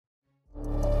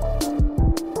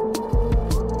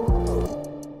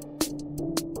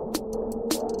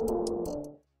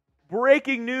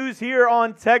breaking news here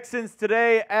on Texans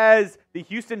Today as the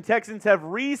Houston Texans have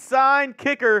re-signed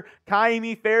kicker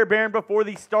Ka'imi Fairbarn before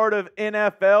the start of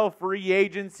NFL free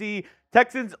agency.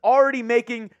 Texans already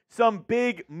making some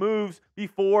big moves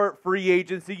before free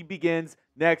agency begins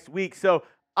next week. So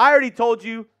I already told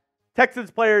you,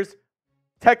 Texans players,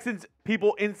 Texans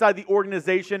people inside the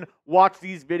organization watch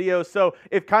these videos. So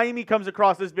if Ka'imi comes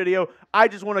across this video, I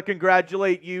just want to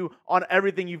congratulate you on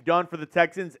everything you've done for the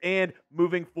Texans and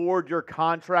moving forward your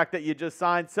contract that you just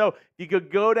signed. So if you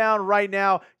could go down right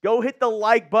now, go hit the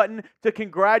like button to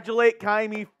congratulate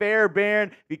Ka'imi Fairbarn.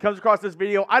 If he comes across this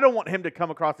video, I don't want him to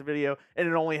come across the video and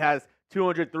it only has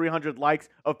 200, 300 likes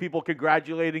of people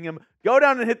congratulating him. Go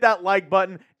down and hit that like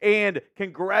button and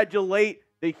congratulate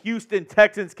the Houston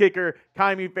Texans kicker,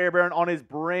 Ka'imi Fairbarn, on his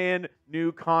brand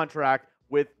new contract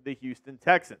with the Houston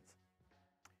Texans.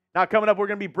 Now, coming up, we're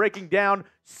going to be breaking down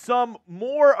some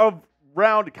more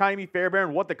around Ka'imi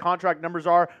Fairbarn, what the contract numbers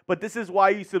are, but this is why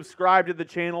you subscribe to the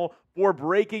channel for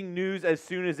breaking news as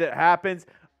soon as it happens.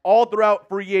 All throughout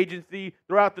free agency,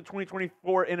 throughout the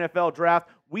 2024 NFL draft,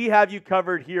 we have you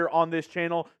covered here on this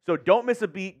channel, so don't miss a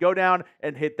beat. Go down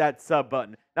and hit that sub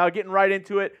button. Now, getting right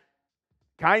into it,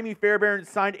 Ka'imi Fairbarn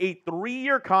signed a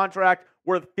 3-year contract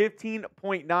worth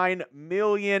 $15.9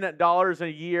 million a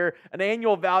year, an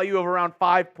annual value of around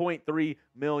 $5.3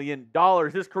 million.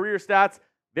 His career stats,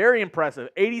 very impressive.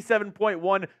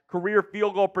 87.1 career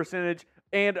field goal percentage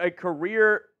and a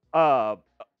career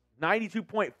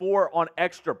 92.4 on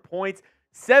extra points.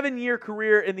 7-year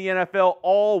career in the NFL,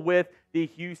 all with the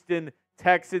Houston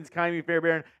Texans. Ka'imi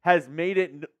Fairbarn has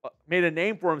made a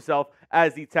name for himself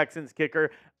as the Texans kicker.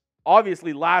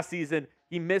 Obviously, last season,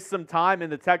 he missed some time,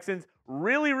 and the Texans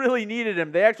really needed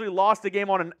him. They actually lost the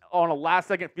game on a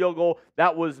last-second field goal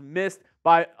that was missed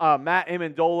by Matt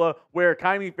Amendola, where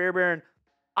Ka'imi Fairbarn,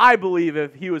 I believe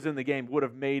if he was in the game, would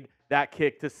have made that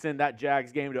kick to send that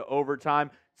Jags game to overtime.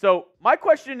 So my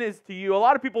question is to you. A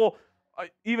lot of people,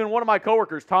 even one of my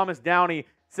coworkers, Thomas Downey,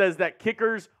 says that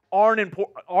kickers aren't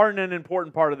an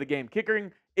important part of the game.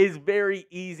 Kicking is very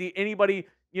easy. Anybody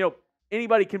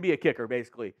can be a kicker,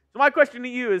 basically. So my question to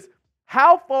you is,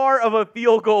 how far of a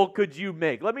field goal could you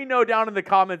make? Let me know down in the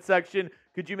comment section.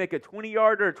 Could you make a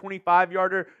 20-yarder, a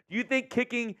 25-yarder? Do you think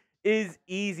kicking is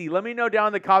easy? Let me know down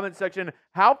in the comment section,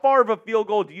 how far of a field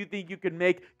goal do you think you could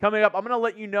make? Coming up, I'm going to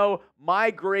let you know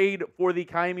my grade for the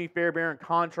Ka'imi Fairbarn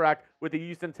contract with the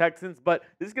Houston Texans, but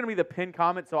this is going to be the pinned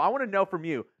comment, so I want to know from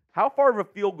you, how far of a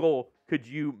field goal could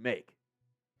you make?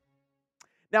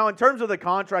 Now, in terms of the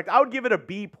contract, I would give it a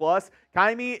B+.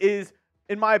 Ka'imi is,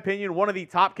 in my opinion, one of the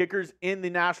top kickers in the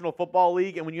National Football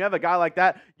League. And when you have a guy like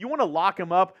that, you want to lock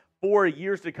him up for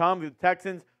years to come. The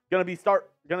Texans going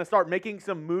to start making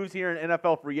some moves here in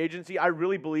NFL free agency. I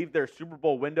really believe their Super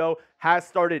Bowl window has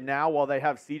started now while they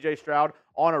have C.J. Stroud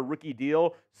on a rookie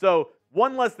deal. So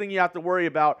one less thing you have to worry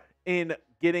about in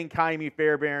getting Ka'imi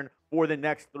Fairbarn for the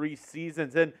next 3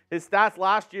 seasons. And his stats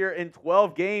last year in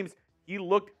 12 games, he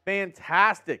looked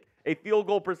fantastic. A field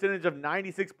goal percentage of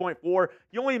 96.4.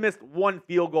 He only missed 1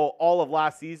 field goal all of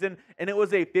last season, and it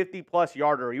was a 50-plus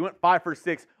yarder. He went 5 for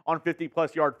 6 on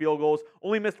 50-plus yard field goals.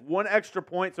 Only missed 1 extra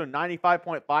point, so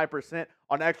 95.5%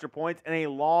 on extra points, and a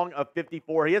long of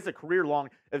 54. He has a career long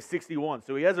of 61,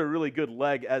 so he has a really good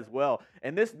leg as well.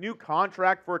 And this new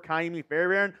contract for Ka'imi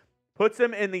Fairbarn puts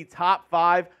him in the top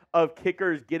 5 of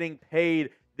kickers getting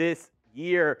paid this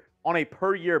year on a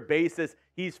per-year basis.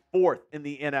 He's 4th in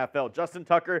the NFL. Justin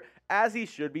Tucker, as he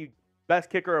should be, best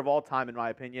kicker of all time in my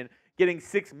opinion, getting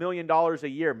 $6 million a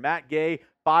year. Matt Gay,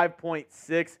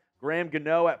 5.6. Graham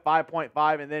Gano at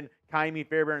 5.5. And then Ka'imi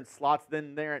Fairbarn slots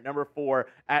in there at number 4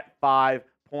 at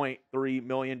 $5.3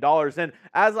 million. And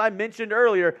as I mentioned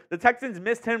earlier, the Texans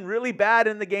missed him really bad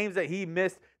in the games that he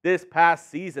missed this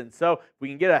past season. So if we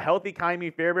can get a healthy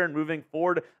Ka'imi Fairbarn moving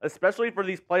forward, especially for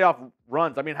these playoff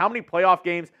runs. I mean, how many playoff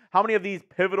games, how many of these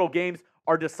pivotal games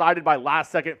are decided by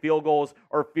last-second field goals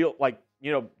or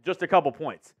just a couple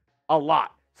points? A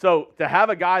lot. So to have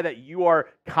a guy that you are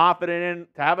confident in,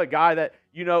 to have a guy that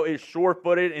is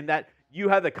sure-footed and that you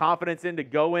have the confidence in to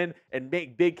go in and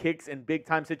make big kicks in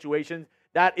big-time situations,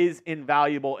 that is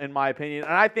invaluable in my opinion.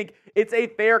 And I think it's a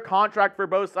fair contract for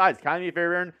both sides. Ka'imi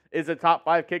Fairbarn is a top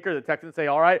 5 kicker. The Texans say,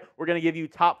 all right, we're going to give you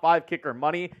top 5 kicker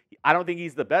money. I don't think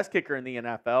he's the best kicker in the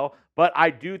NFL, but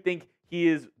I do think he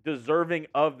is deserving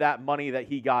of that money that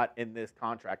he got in this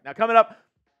contract. Now, coming up,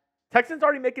 Texans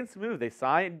already making some moves.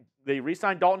 They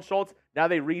re-signed Dalton Schultz. Now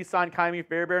they re-signed Ka'imi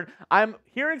Fairbarn. I'm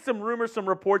hearing some rumors, some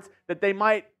reports that they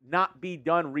might not be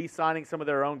done re-signing some of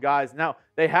their own guys. Now,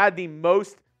 they had the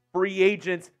most free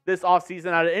agents this offseason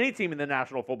out of any team in the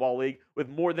National Football League with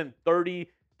more than 30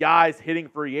 guys hitting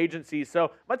free agency. So I'm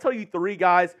going to tell you 3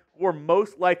 guys who are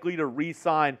most likely to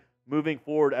re-sign moving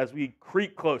forward as we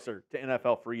creep closer to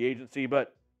NFL free agency.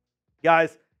 But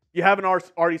guys, if you haven't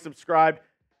already subscribed,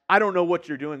 I don't know what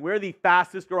you're doing. We're the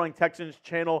fastest growing Texans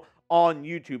channel on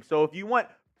YouTube. So if you want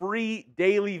free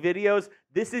daily videos,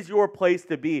 this is your place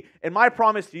to be. And my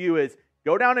promise to you is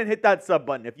go down and hit that sub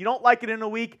button. If you don't like it in a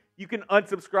week, you can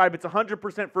unsubscribe. It's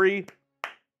 100% free.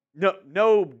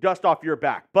 No dust off your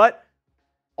back. But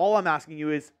all I'm asking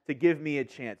you is to give me a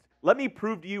chance. Let me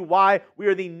prove to you why we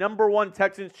are the #1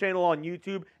 Texans channel on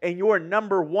YouTube and your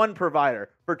 #1 provider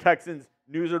for Texans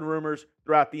news and rumors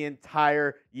throughout the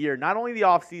entire year. Not only the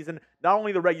offseason, not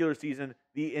only the regular season,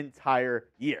 the entire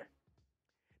year.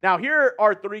 Now, here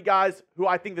are 3 guys who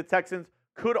I think the Texans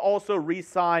could also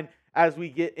re-sign as we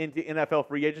get into NFL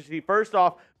free agency. First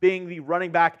off, being the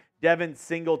running back Devin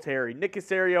Singletary. Nick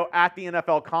Caserio at the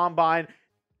NFL Combine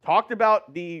talked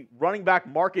about the running back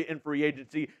market in free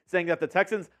agency, saying that the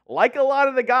Texans like a lot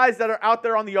of the guys that are out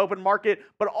there on the open market,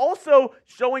 but also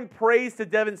showing praise to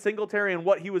Devin Singletary and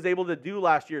what he was able to do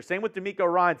last year. Same with DeMeco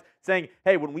Ryans, saying,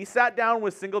 hey, when we sat down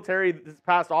with Singletary this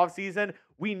past offseason,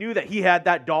 we knew that he had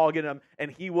that dog in him,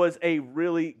 and he was a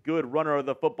really good runner of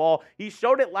the football. He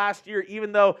showed it last year,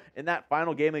 even though in that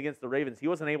final game against the Ravens, he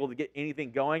wasn't able to get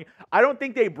anything going. I don't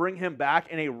think they bring him back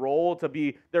in a role to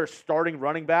be their starting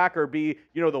running back or be,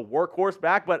 the workhorse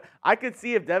back, but I could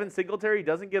see if Devin Singletary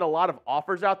doesn't get a lot of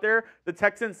offers out there, the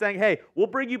Texans saying, hey, we'll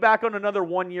bring you back on another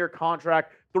 1-year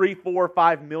contract, $3, $4,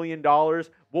 $5 million.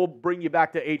 We'll bring you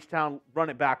back to H-Town, run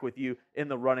it back with you in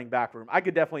the running back room. I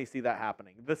could definitely see that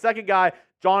happening. The second guy,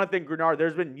 Jonathan Grenard,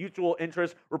 there's been mutual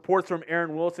interest, reports from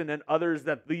Aaron Wilson and others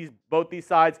that both these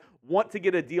sides want to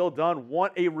get a deal done,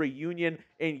 want a reunion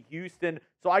in Houston.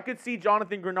 So I could see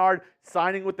Jonathan Grenard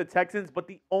signing with the Texans, but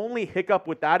the only hiccup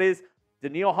with that is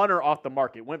Danielle Hunter off the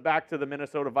market, went back to the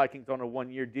Minnesota Vikings on a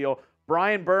 1-year deal.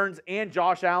 Brian Burns and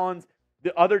Josh Allen's,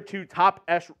 the other 2 top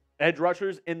edge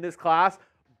rushers in this class,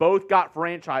 both got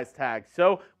franchise tags.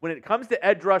 So when it comes to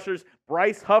edge rushers,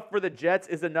 Bryce Huff for the Jets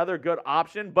is another good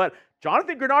option, but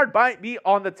Jonathan Grenard might be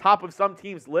on the top of some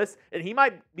teams' list, and he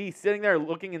might be sitting there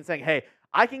looking and saying, hey,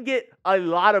 I can get a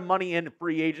lot of money in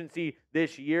free agency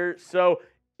this year. So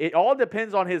it all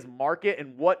depends on his market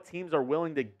and what teams are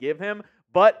willing to give him.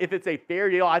 But if it's a fair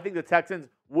deal, I think the Texans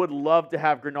would love to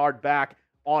have Grenard back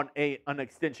on an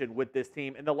extension with this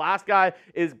team. And the last guy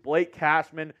is Blake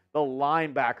Cashman, the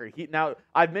linebacker. Now,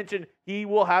 I've mentioned he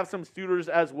will have some suitors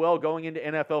as well going into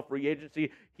NFL free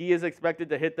agency. He is expected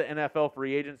to hit the NFL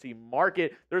free agency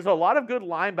market. There's a lot of good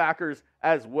linebackers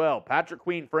as well. Patrick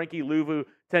Queen, Frankie Louvu,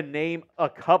 to name a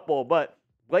couple. But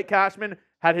Blake Cashman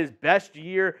had his best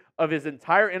year of his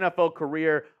entire NFL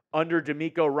career under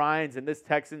DeMeco Ryans and this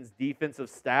Texans defensive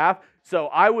staff. So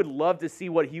I would love to see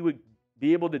what he would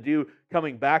be able to do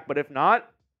coming back. But if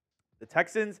not, the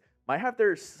Texans might have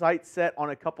their sights set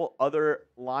on a couple other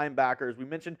linebackers. We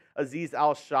mentioned Azeez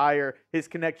Al-Shire, his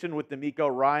connection with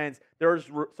DeMeco Ryans. There's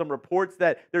some reports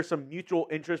that there's some mutual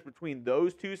interest between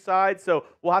those 2 sides. So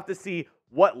we'll have to see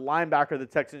what linebacker the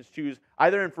Texans choose,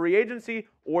 either in free agency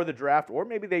or the draft, or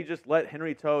maybe they just let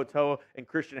Henry To'oTo'o and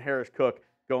Christian Harris cook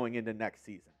going into next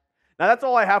season. Now, that's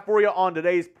all I have for you on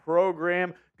today's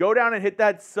program. Go down and hit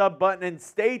that sub button and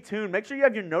stay tuned. Make sure you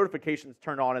have your notifications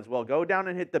turned on as well. Go down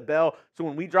and hit the bell so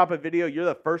when we drop a video, you're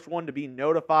the first one to be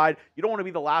notified. You don't want to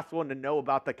be the last one to know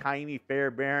about the Ka'imi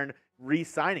Fairbarn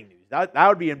re-signing news. That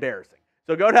would be embarrassing.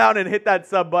 So go down and hit that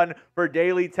sub button for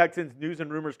daily Texans news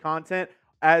and rumors content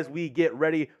as we get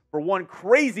ready for one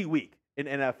crazy week in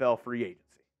NFL free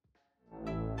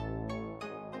agency.